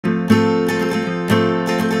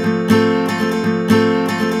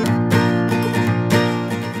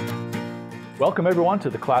Welcome everyone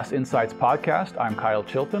to the Class Insights podcast. I'm Kyle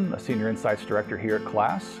Chilton, a Senior Insights Director here at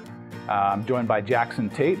Class. I'm joined by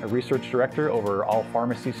Jackson Tate, a Research Director over all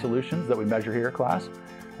pharmacy solutions that we measure here at Class.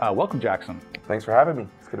 Welcome, Jackson. Thanks for having me.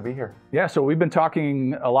 It's good to be here. Yeah, so we've been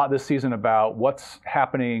talking a lot this season about what's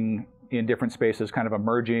happening in different spaces, kind of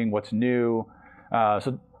emerging, what's new.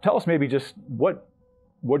 So tell us maybe just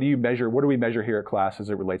what do you measure? What do we measure here at Class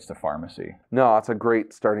as it relates to pharmacy? No, that's a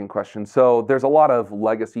great starting question. So there's a lot of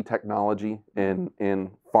legacy technology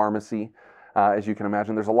in pharmacy. As you can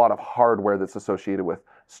imagine, there's a lot of hardware that's associated with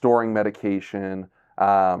storing medication,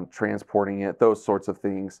 transporting it, those sorts of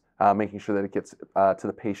things, making sure that it gets to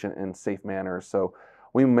the patient in safe manner. So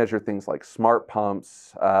we measure things like smart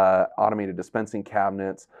pumps, automated dispensing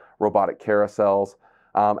cabinets, robotic carousels.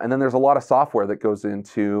 And then there's a lot of software that goes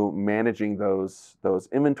into managing those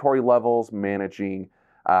inventory levels, managing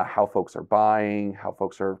how folks are buying, how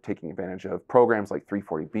folks are taking advantage of programs like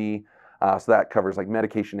 340B. So that covers like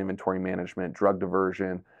medication inventory management, drug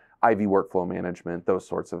diversion, IV workflow management, those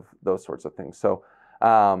sorts of things. So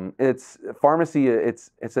it's pharmacy.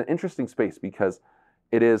 It's an interesting space because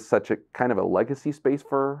it is such a kind of a legacy space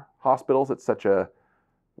for hospitals. It's such a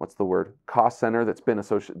cost center that's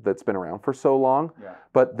been around for so long. Yeah.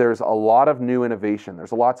 But there's a lot of new innovation.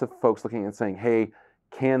 There's lots of folks looking and saying, hey,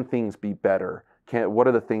 can things be better? What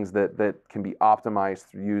are the things that can be optimized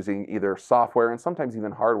through using either software and sometimes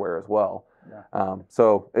even hardware as well? Yeah.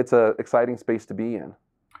 So it's an exciting space to be in.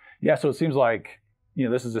 Yeah, so it seems like,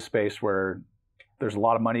 this is a space where there's a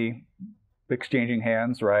lot of money exchanging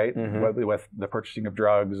hands, right? Mm-hmm. With the purchasing of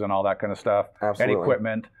drugs and all that kind of stuff. Absolutely. And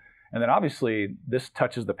equipment. And then obviously this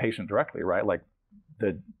touches the patient directly, right? Like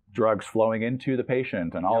the drugs flowing into the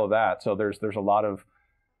patient and all of that. So there's a lot of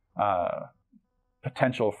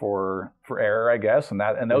potential for error, I guess, and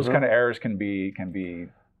those kind of errors can be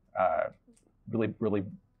really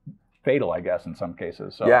fatal, I guess, in some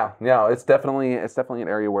cases. So yeah, it's definitely an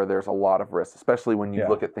area where there's a lot of risk, especially when you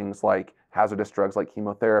look at things like hazardous drugs like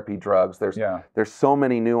chemotherapy drugs. There's so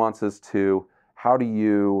many nuances to how do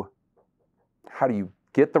you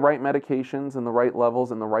get the right medications and the right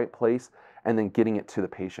levels in the right place, and then getting it to the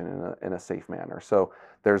patient in a safe manner. So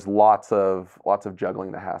there's lots of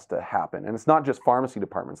juggling that has to happen, and it's not just pharmacy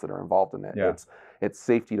departments that are involved in it. Yeah. It's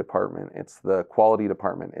safety department, it's the quality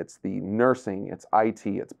department, it's the nursing, it's IT,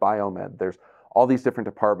 it's biomed. There's all these different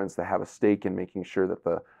departments that have a stake in making sure that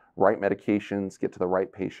the right medications get to the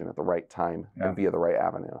right patient at the right time and via the right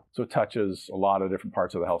avenue. So it touches a lot of different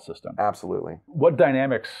parts of the health system. Absolutely. What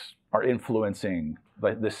dynamics are influencing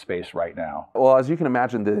this space right now? Well, as you can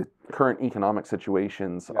imagine, the current economic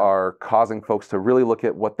situations are causing folks to really look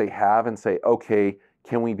at what they have and say, okay,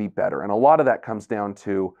 can we be better? And a lot of that comes down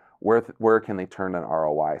to where can they turn an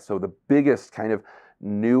ROI? So the biggest kind of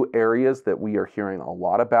new areas that we are hearing a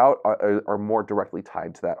lot about are more directly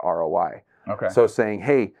tied to that ROI. Okay. So saying,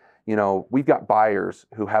 hey, we've got buyers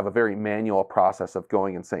who have a very manual process of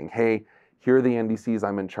going and saying, hey, here are the NDCs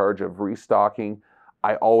I'm in charge of restocking.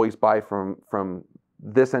 I always buy from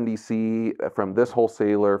this NDC, from this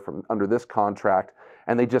wholesaler, from under this contract,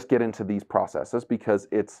 and they just get into these processes because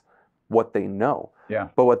it's what they know. Yeah.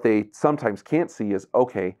 But what they sometimes can't see is,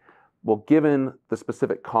 okay, well, given the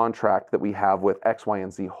specific contract that we have with X, Y,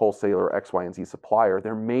 and Z wholesaler or X, Y, and Z supplier,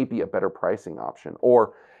 there may be a better pricing option.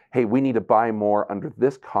 Or, hey, we need to buy more under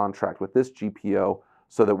this contract with this GPO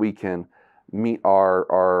so that we can meet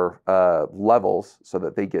our levels so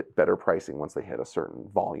that they get better pricing once they hit a certain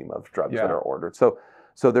volume of drugs that are ordered.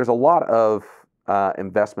 So there's a lot of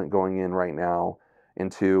investment going in right now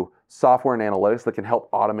into software and analytics that can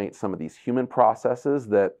help automate some of these human processes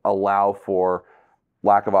that allow for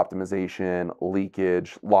lack of optimization,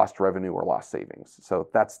 leakage, lost revenue, or lost savings. So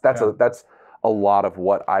that's a lot of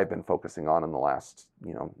what I've been focusing on in the last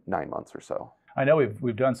 9 months or so. I know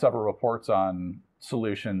we've done several reports on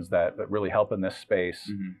solutions that really help in this space.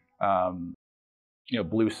 Mm-hmm.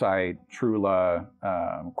 Bluesight, Trula,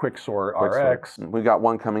 Quicksort, RX. We got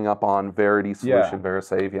one coming up on Verity solution,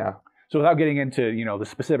 VeriSave, yeah. So without getting into the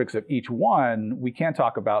specifics of each one, we can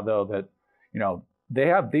talk about though that they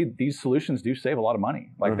have these solutions do save a lot of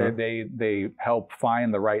money. Like they help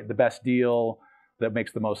find the best deal that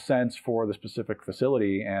makes the most sense for the specific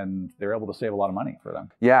facility, and they're able to save a lot of money for them.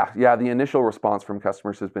 Yeah. The initial response from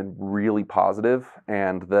customers has been really positive,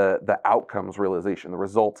 and the outcomes realization, the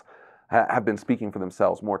results have been speaking for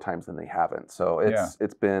themselves more times than they haven't. So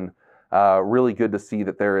it's been really good to see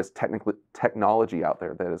that there is technology out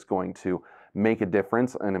there that is going to make a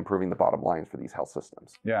difference in improving the bottom lines for these health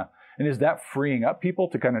systems. Yeah. And is that freeing up people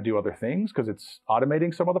to kind of do other things because it's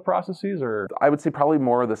automating some of the processes? Or I would say probably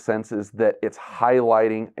more of the sense is that it's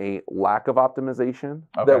highlighting a lack of optimization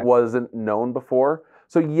that wasn't known before.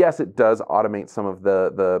 So yes, it does automate some of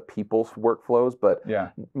the people's workflows, but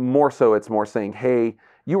more so it's more saying, hey,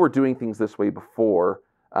 you were doing things this way before.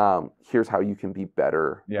 Here's how you can be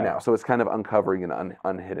better now. So it's kind of uncovering an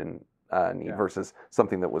unhidden need versus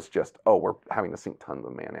something that was just, oh, we're having to sink tons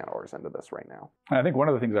of man hours into this right now. And I think one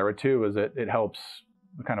of the things I read too is that it helps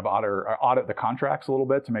kind of audit the contracts a little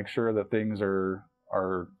bit to make sure that things are.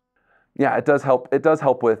 Yeah, it does help. It does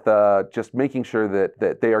help with just making sure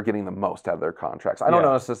that they are getting the most out of their contracts. I don't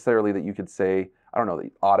know necessarily that you could say, I don't know,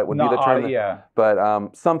 the audit would be the term,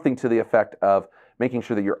 but something to the effect of making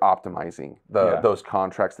sure that you're optimizing those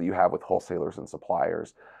contracts that you have with wholesalers and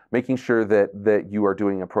suppliers, making sure that you are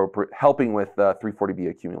doing appropriate, helping with 340B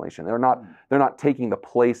accumulation. They're not taking the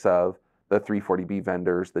place of the 340B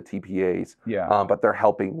vendors, the TPAs, but they're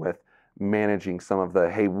helping with managing some of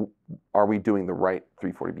the, hey, are we doing the right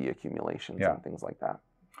 340B accumulations and things like that.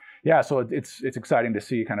 Yeah, so it's exciting to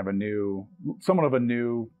see kind of somewhat of a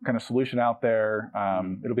new kind of solution out there.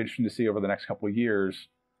 It'll be interesting to see over the next couple of years,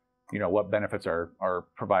 what benefits are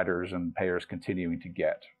providers and payers continuing to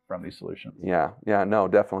get from these solutions. Yeah, no,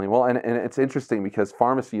 definitely. Well, and it's interesting because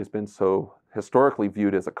pharmacy has been so historically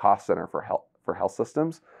viewed as a cost center for health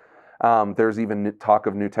systems. There's even talk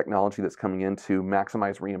of new technology that's coming in to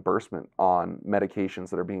maximize reimbursement on medications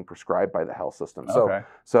that are being prescribed by the health system.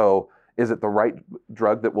 So is it the right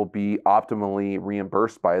drug that will be optimally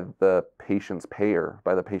reimbursed by the patient's payer,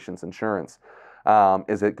 by the patient's insurance?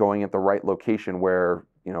 Is it going at the right location where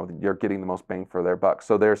you're getting the most bang for their buck?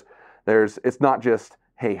 So it's not just,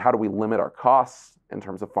 hey, how do we limit our costs in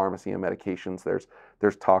terms of pharmacy and medications?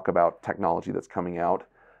 There's talk about technology that's coming out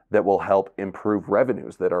that will help improve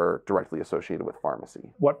revenues that are directly associated with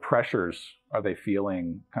pharmacy. What pressures are they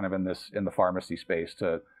feeling kind of in the pharmacy space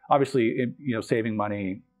to obviously, saving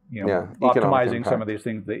money, optimizing some of these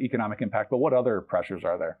things, the economic impact, but what other pressures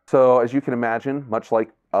are there? So as you can imagine, much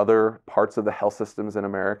like other parts of the health systems in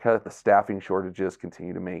America, the staffing shortages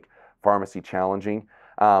continue to make pharmacy challenging.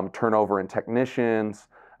 Turnover in technicians,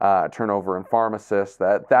 turnover in pharmacists,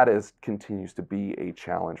 that continues to be a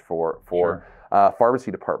challenge for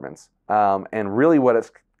pharmacy departments. And really what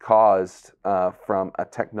it's caused from a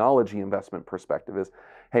technology investment perspective is,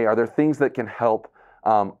 hey, are there things that can help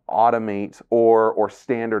automate or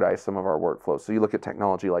standardize some of our workflows? So you look at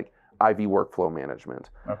technology like IV workflow management.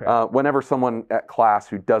 Whenever someone at class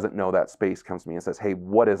who doesn't know that space comes to me and says, hey,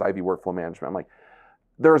 what is IV workflow management? I'm like,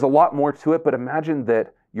 there's a lot more to it, but imagine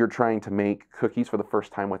that you're trying to make cookies for the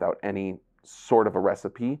first time without any sort of a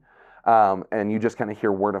recipe. And you just kind of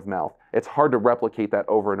hear word of mouth. It's hard to replicate that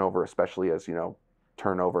over and over, especially as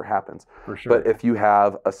turnover happens. For sure. But if you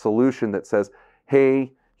have a solution that says,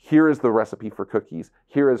 hey, here is the recipe for cookies,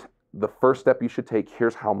 here is the first step you should take,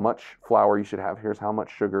 here's how much flour you should have, here's how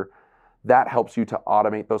much sugar, that helps you to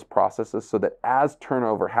automate those processes so that as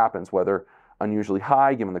turnover happens, whether unusually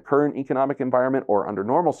high given the current economic environment or under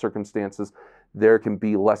normal circumstances, there can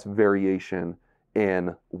be less variation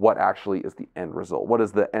in what actually is the end result. What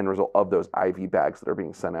is the end result of those IV bags that are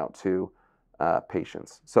being sent out to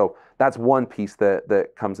patients? So that's one piece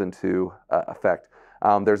that comes into effect.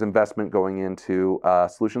 There's investment going into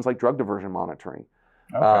solutions like drug diversion monitoring.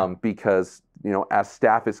 Because as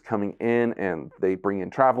staff is coming in and they bring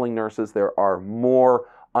in traveling nurses, there are more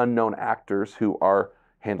unknown actors who are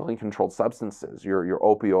handling controlled substances, your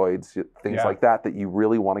opioids, things like that you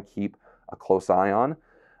really want to keep a close eye on.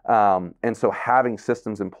 And so having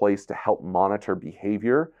systems in place to help monitor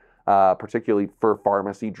behavior, particularly for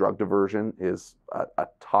pharmacy, drug diversion is a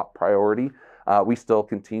top priority. We still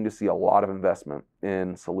continue to see a lot of investment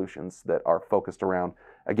in solutions that are focused around,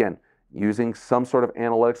 again, using some sort of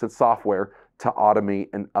analytics and software to automate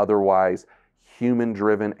an otherwise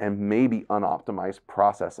human-driven and maybe unoptimized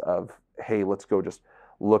process of, hey, let's go just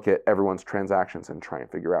look at everyone's transactions and try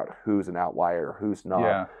and figure out who's an outlier, who's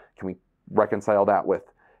not. Can we reconcile that with,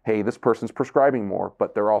 hey, this person's prescribing more,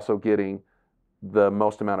 but they're also getting the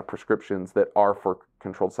most amount of prescriptions that are for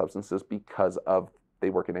controlled substances because of they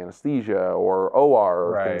work in anesthesia or OR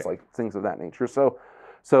or things of that nature. So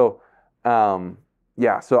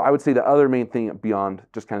I would say the other main thing beyond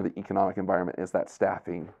just kind of the economic environment is that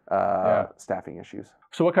staffing issues.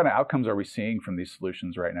 So what kind of outcomes are we seeing from these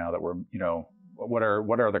solutions right now that we're, what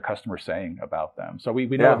are the customers saying about them? So we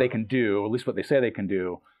know what they can do, at least what they say they can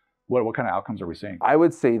do. What kind of outcomes are we seeing? I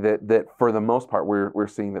would say that for the most part, we're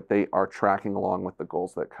seeing that they are tracking along with the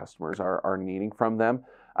goals that customers are needing from them.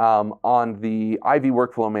 On the IV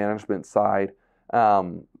workflow management side,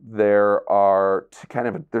 there's kind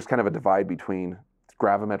of a divide between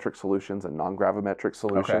gravimetric solutions and non-gravimetric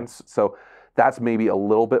solutions. So that's maybe a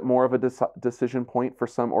little bit more of a decision point for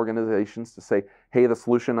some organizations to say, hey, the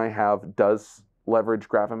solution I have does leverage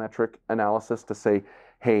gravimetric analysis to say,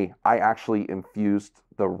 hey, I actually infused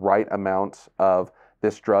the right amount of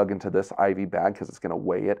this drug into this IV bag because it's going to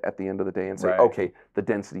weigh it at the end of the day and say, okay, the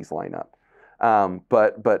densities line up.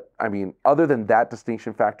 But I mean, other than that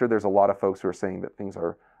distinction factor, there's a lot of folks who are saying that things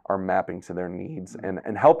are mapping to their needs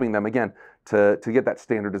and helping them, again, to get that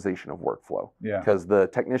standardization of workflow. Because the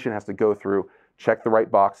technician has to go through, check the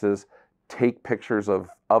right boxes, take pictures of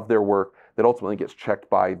their work that ultimately gets checked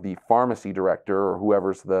by the pharmacy director or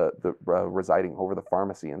whoever's the residing over the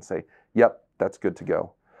pharmacy and say, yep, that's good to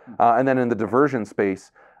go. And then in the diversion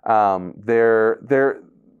space,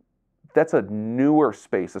 that's a newer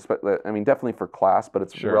space. I mean, definitely for class, but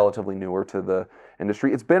it's relatively newer to the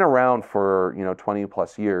industry. It's been around for 20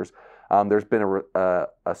 plus years. There's been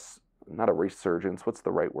not a resurgence. What's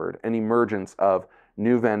the right word? An emergence of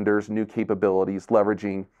new vendors, new capabilities,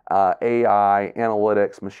 leveraging AI,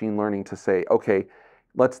 analytics, machine learning to say, okay,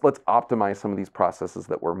 let's optimize some of these processes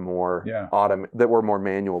that were more that were more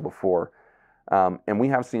manual before. And we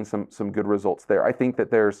have seen some good results there. I think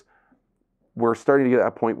that we're starting to get to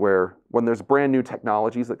that point where when there's brand new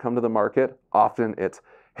technologies that come to the market, often it's,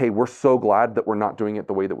 hey, we're so glad that we're not doing it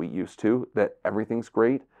the way that we used to, that everything's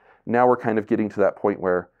great. Now we're kind of getting to that point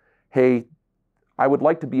where, hey, I would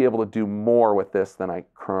like to be able to do more with this than I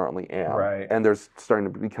currently am. And there's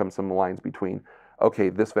starting to become some lines between, okay,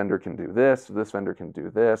 this vendor can do this vendor can do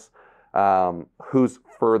this. Who's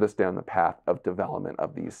furthest down the path of development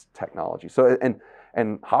of these technologies? So,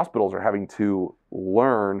 and hospitals are having to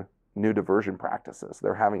learn new diversion practices.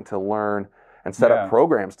 They're having to learn and set up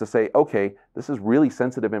programs to say, okay, this is really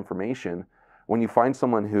sensitive information. When you find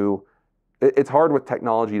someone who, it's hard with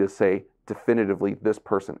technology to say definitively this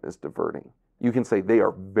person is diverting. You can say they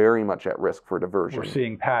are very much at risk for diversion. We're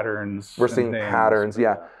seeing patterns. We're seeing patterns,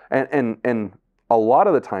 and a lot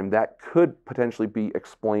of the time that could potentially be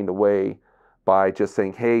explained away by just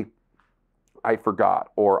saying, hey, I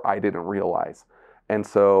forgot or I didn't realize. And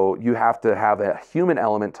so you have to have a human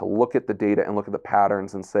element to look at the data and look at the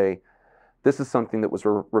patterns and say, this is something that was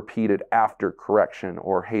repeated after correction,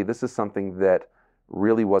 or hey, this is something that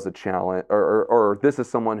really was a challenge, or this is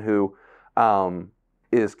someone who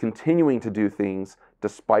is continuing to do things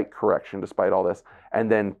despite correction, despite all this, and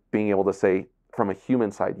then being able to say from a human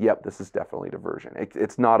side, yep, this is definitely diversion.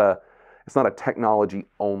 It's not a technology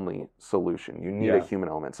only solution. You need a human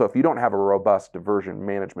element. So if you don't have a robust diversion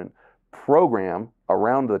management program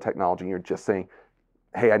around the technology, you're just saying,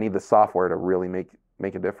 hey, I need the software to really make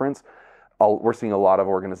a difference. We're seeing a lot of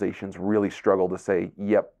organizations really struggle to say,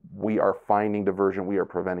 yep, we are finding diversion, we are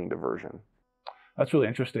preventing diversion. That's really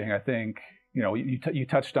interesting. I think, you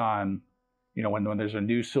touched on, when there's a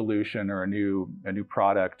new solution or a new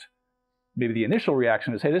product, maybe the initial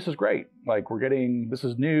reaction is, hey, this is great. Like this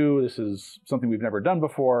is new, this is something we've never done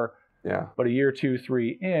before. But a year, 2,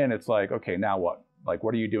 3 in, it's like, okay, now what? Like,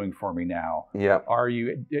 what are you doing for me now? Have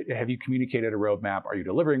you communicated a roadmap? Are you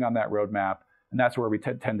delivering on that roadmap? And that's where we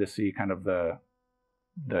tend to see kind of the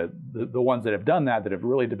ones that have done that have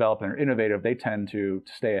really developed and are innovative. They tend to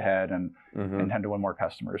stay ahead and tend to win more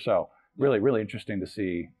customers. So really, really interesting to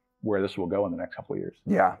see where this will go in the next couple of years.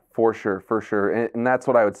 Yeah, for sure. And that's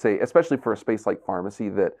what I would say, especially for a space like pharmacy,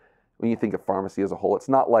 that when you think of pharmacy as a whole, it's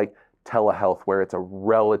not like telehealth where it's a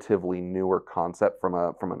relatively newer concept from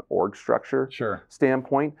an org structure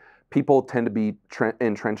standpoint. People tend to be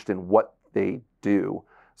entrenched in what they do.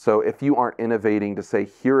 So if you aren't innovating to say,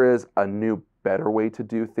 here is a new, better way to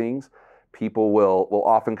do things, people will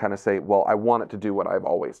often kind of say, well, I want it to do what I've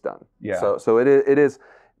always done. So it is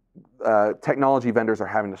technology vendors are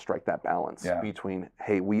having to strike that balance between,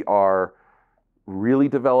 hey, we are really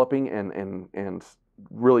developing and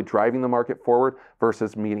really driving the market forward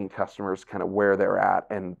versus meeting customers kind of where they're at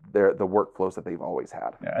and the workflows that they've always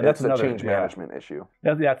had. And that's a change management issue.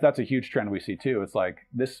 That's a huge trend we see too. It's like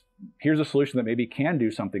here's a solution that maybe can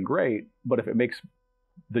do something great, but if it makes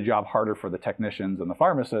the job harder for the technicians and the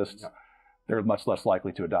pharmacists, they're much less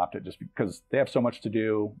likely to adopt it just because they have so much to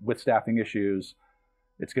do with staffing issues.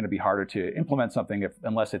 It's going to be harder to implement something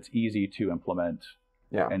unless it's easy to implement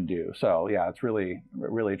and do. So it's really,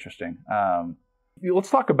 really interesting.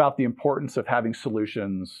 Let's talk about the importance of having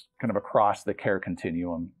solutions kind of across the care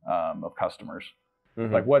continuum of customers.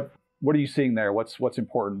 Like what are you seeing there? What's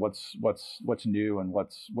important? What's new, and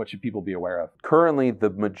what should people be aware of? Currently,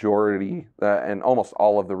 the majority and almost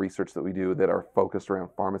all of the research that we do that are focused around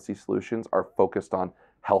pharmacy solutions are focused on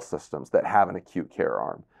health systems that have an acute care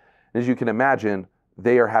arm. As you can imagine,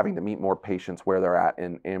 they are having to meet more patients where they're at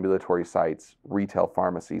in ambulatory sites, retail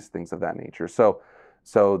pharmacies, things of that nature. So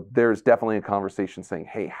there's definitely a conversation saying,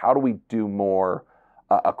 hey, how do we do more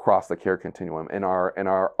across the care continuum in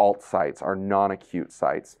our alt sites, our non-acute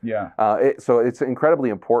sites? Yeah. So it's incredibly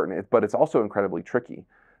important, but it's also incredibly tricky.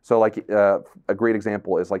 So like a great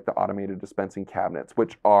example is like the automated dispensing cabinets,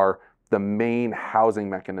 which are the main housing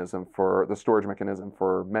mechanism for the storage mechanism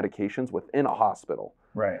for medications within a hospital.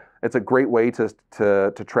 Right. It's a great way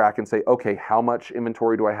to track and say, okay, how much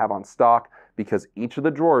inventory do I have on stock? Because each of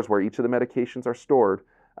the drawers where each of the medications are stored,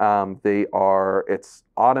 it's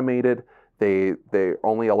automated. They're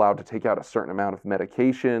only allowed to take out a certain amount of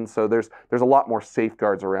medication. So there's a lot more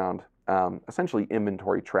safeguards around essentially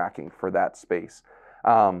inventory tracking for that space.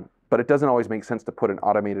 But it doesn't always make sense to put an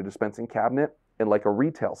automated dispensing cabinet in like a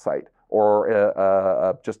retail site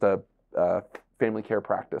or just a family care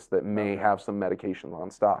practice that may have some medications on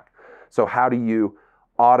stock. So how do you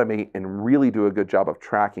automate and really do a good job of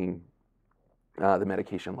tracking the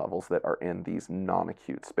medication levels that are in these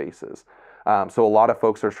non-acute spaces? So a lot of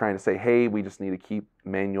folks are trying to say, hey, we just need to keep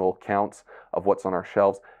manual counts of what's on our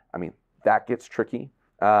shelves. I mean, that gets tricky.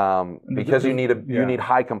 Because you need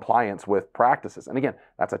high compliance with practices. And again,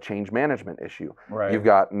 that's a change management issue. Right. You've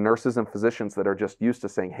got nurses and physicians that are just used to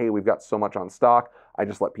saying, hey, we've got so much on stock. I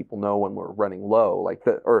just let people know when we're running low,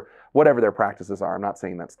 or whatever their practices are. I'm not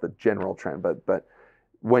saying that's the general trend, but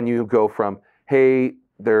when you go from, hey,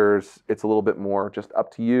 it's a little bit more just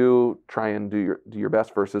up to you, try and do your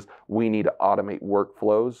best, versus we need to automate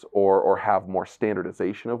workflows or have more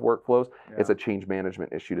standardization of workflows. Yeah. It's a change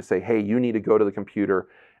management issue to say, hey, you need to go to the computer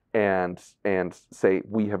and say,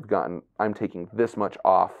 I'm taking this much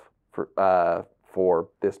off for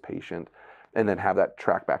this patient, and then have that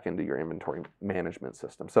track back into your inventory management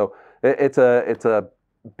system. So it's a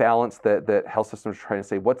balance that health systems are trying to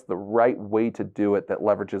say, what's the right way to do it that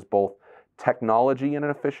leverages both technology in an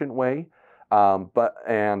efficient way,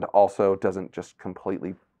 and also doesn't just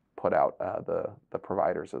completely put out the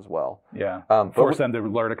providers as well. Yeah, force them to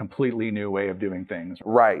learn a completely new way of doing things.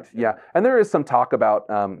 Right, yeah. And there is some talk about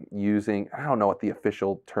using, I don't know what the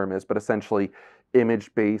official term is, but essentially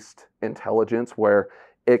image-based intelligence, where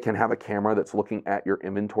it can have a camera that's looking at your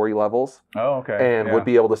inventory levels. Oh, okay. And would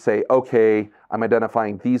be able to say, okay, I'm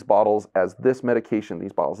identifying these bottles as this medication,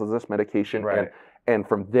 these bottles as this medication, right. And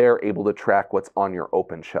from there able to track what's on your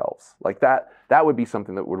open shelves. Like that would be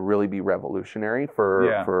something that would really be revolutionary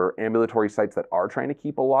for ambulatory sites that are trying to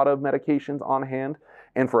keep a lot of medications on hand,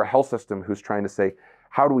 and for a health system who's trying to say,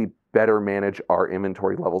 how do we better manage our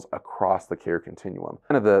inventory levels across the care continuum?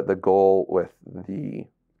 Kind of the goal with the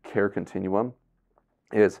care continuum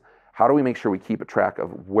is, how do we make sure we keep a track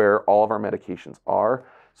of where all of our medications are,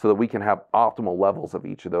 so that we can have optimal levels of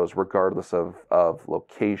each of those, regardless of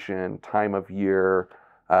location, time of year.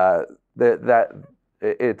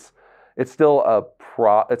 It's still a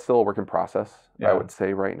work in process. I would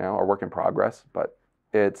say right now, a work in progress, but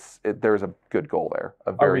there's a good goal there,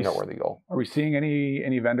 a very noteworthy goal. Are we seeing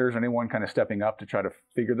any vendors, anyone kind of stepping up to try to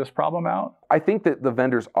figure this problem out? I think that the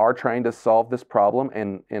vendors are trying to solve this problem,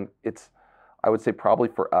 and it's, I would say probably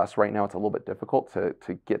for us right now, it's a little bit difficult to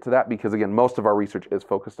get to that, because again, most of our research is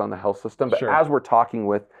focused on the health system. But as we're talking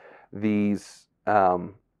with these,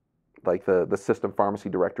 like the system pharmacy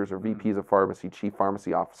directors or VPs of pharmacy, chief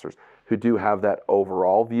pharmacy officers, who do have that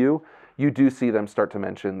overall view, you do see them start to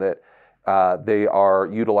mention that they are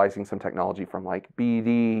utilizing some technology from like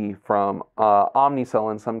BD, from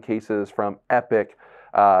Omnicell in some cases, from Epic,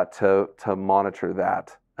 to monitor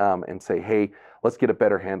that and say, hey, let's get a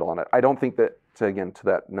better handle on it. I don't think that, to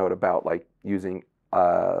that note about like using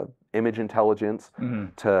image intelligence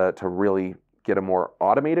to really get a more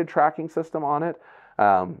automated tracking system on it,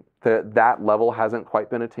 that level hasn't quite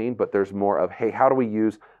been attained, but there's more of, hey, how do we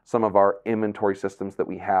use some of our inventory systems that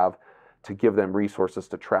we have to give them resources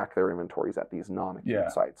to track their inventories at these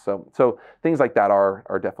non-acute sites. So things like that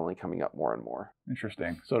are definitely coming up more and more.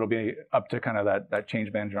 Interesting. So it'll be up to kind of that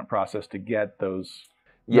change management process to get those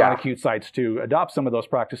non-acute sites to adopt some of those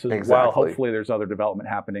practices, while hopefully there's other development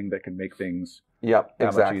happening that can make things much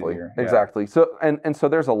easier. Exactly. So and so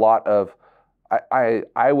there's a lot of,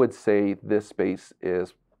 I would say this space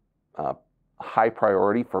is high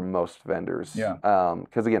priority for most vendors.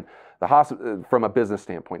 Because again, from a business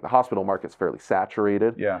standpoint, the hospital market's fairly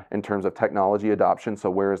saturated in terms of technology adoption. So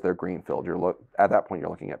where is their greenfield? At that point, you're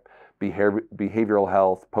looking at behavioral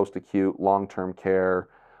health, post-acute, long-term care,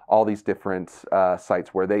 all these different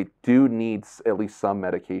sites where they do need at least some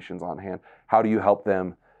medications on hand. How do you help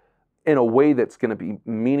them in a way that's going to be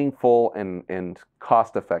meaningful and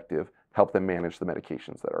cost-effective help them manage the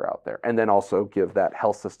medications that are out there, and then also give that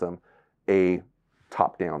health system a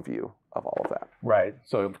top-down view of all of that. Right.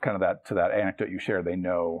 So kind of that, to that anecdote you shared, they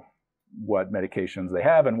know what medications they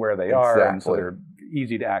have and where they are, and so they're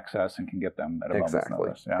easy to access and can get them at a moment's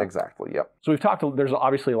notice. Yeah. Exactly. Yep. So we've talked. There's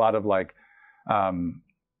obviously a lot of like,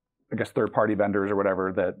 I guess third-party vendors or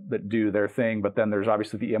whatever that do their thing, but then there's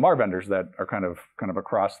obviously the EMR vendors that are kind of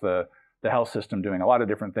across the health system doing a lot of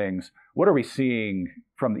different things. What are we seeing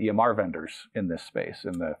from the EMR vendors in this space,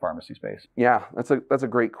 in the pharmacy space? Yeah, that's a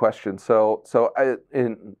great question. So I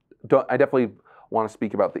definitely want to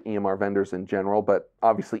speak about the EMR vendors in general, but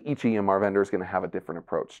obviously each EMR vendor is going to have a different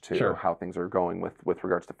approach to how things are going with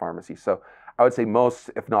regards to pharmacy. So I would say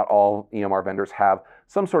most, if not all, EMR vendors have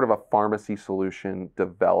some sort of a pharmacy solution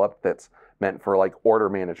developed that's meant for like order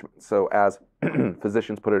management. So as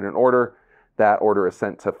physicians put it in order, that order is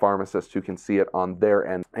sent to pharmacists who can see it on their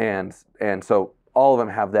end. And so all of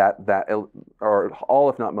them have that, or all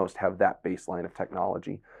if not most have that baseline of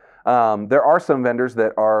technology. There are some vendors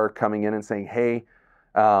that are coming in and saying, hey,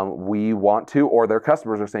 we want to, or their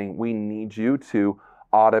customers are saying, we need you to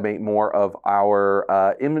automate more of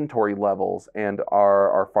our inventory levels and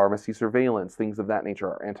our pharmacy surveillance, things of that nature,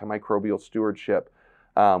 our antimicrobial stewardship,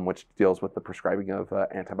 which deals with the prescribing of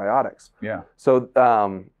antibiotics. Yeah. So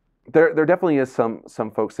there definitely is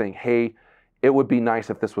some folks saying, hey, it would be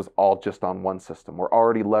nice if this was all just on one system. We're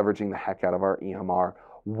already leveraging the heck out of our EMR.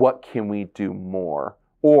 What can we do more?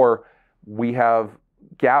 Or we have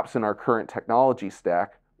gaps in our current technology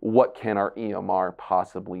stack. What can our EMR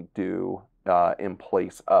possibly do in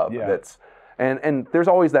place of that's? And there's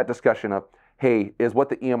always that discussion of, hey, is what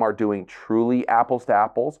the EMR doing truly apples to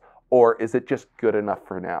apples, or is it just good enough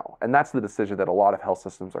for now? And that's the decision that a lot of health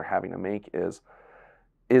systems are having to make is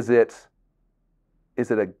it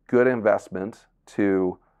a good investment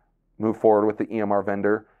to move forward with the EMR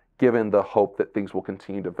vendor, given the hope that things will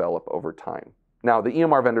continue to develop over time? Now, the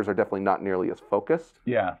EMR vendors are definitely not nearly as focused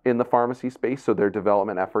in the pharmacy space, so their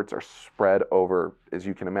development efforts are spread over, as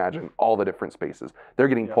you can imagine, all the different spaces. They're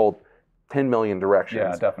getting pulled 10 million directions.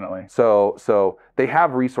 Yeah, definitely. So they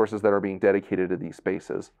have resources that are being dedicated to these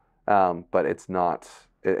spaces, but it's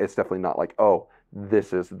definitely not like, oh,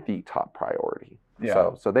 this is the top priority.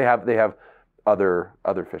 Yeah. So they have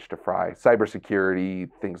other fish to fry, cybersecurity,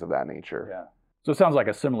 things of that nature. Yeah. So it sounds like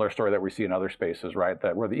a similar story that we see in other spaces, right?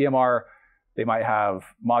 That where the EMR, they might have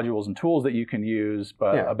modules and tools that you can use,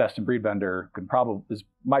 but a best-in-breed vendor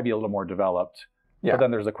might be a little more developed. Yeah. But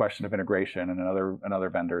then there's the question of integration and another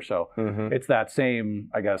vendor. So it's that same,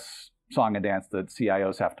 I guess, song and dance that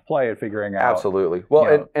CIOs have to play at figuring out. Absolutely.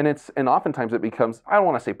 Well, and oftentimes it becomes, I don't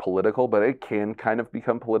want to say political, but it can kind of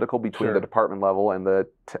become political between the department level and the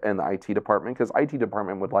IT department, because IT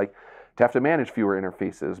department would like to have to manage fewer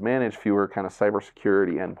interfaces, manage fewer kind of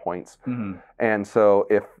cybersecurity endpoints. And so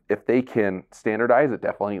if they can standardize, it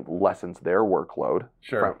definitely lessens their workload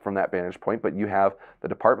from that vantage point. But you have the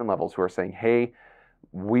department levels who are saying, hey,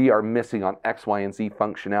 we are missing on X, Y, and Z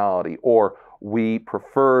functionality, or we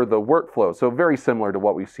prefer the workflow. So very similar to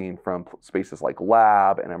what we've seen from spaces like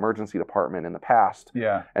lab and emergency department in the past.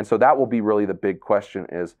 Yeah. And so that will be really the big question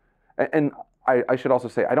is, and I should also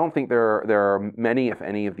say, I don't think there are many, if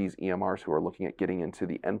any, of these EMRs who are looking at getting into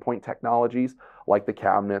the endpoint technologies like the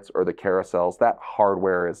cabinets or the carousels. That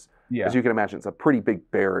hardware is, as you can imagine, it's a pretty big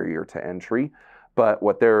barrier to entry. But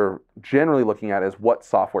what they're generally looking at is what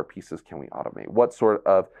software pieces can we automate? What sort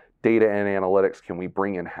of data and analytics can we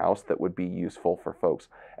bring in-house that would be useful for folks?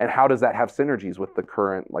 And how does that have synergies with the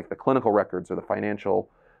current, like the clinical records or the financial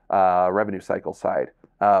revenue cycle side?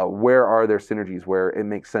 Where are there synergies where it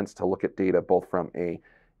makes sense to look at data both from a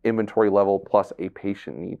inventory level plus a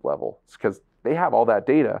patient need level? Because they have all that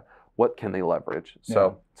data, what can they leverage?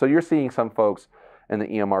 So you're seeing some folks in the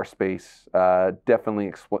EMR space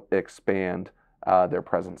definitely expand their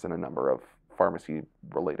presence in a number of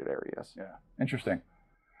pharmacy-related areas. Yeah, interesting.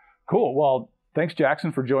 Cool. Well, thanks,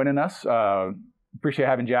 Jackson, for joining us. Appreciate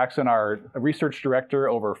having Jackson, our research director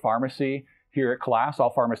over pharmacy here at CLAS, All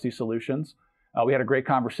Pharmacy Solutions. We had a great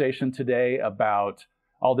conversation today about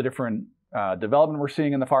all the different development we're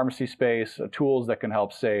seeing in the pharmacy space, tools that can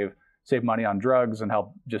help save money on drugs and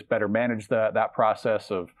help just better manage that process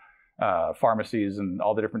of pharmacies and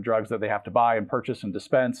all the different drugs that they have to buy and purchase and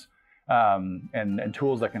dispense. And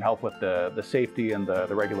tools that can help with the safety and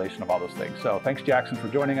the regulation of all those things. So thanks, Jackson, for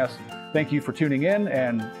joining us. Thank you for tuning in,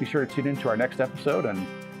 and be sure to tune in to our next episode and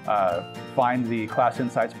find the Class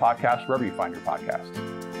Insights podcast wherever you find your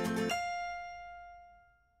podcasts.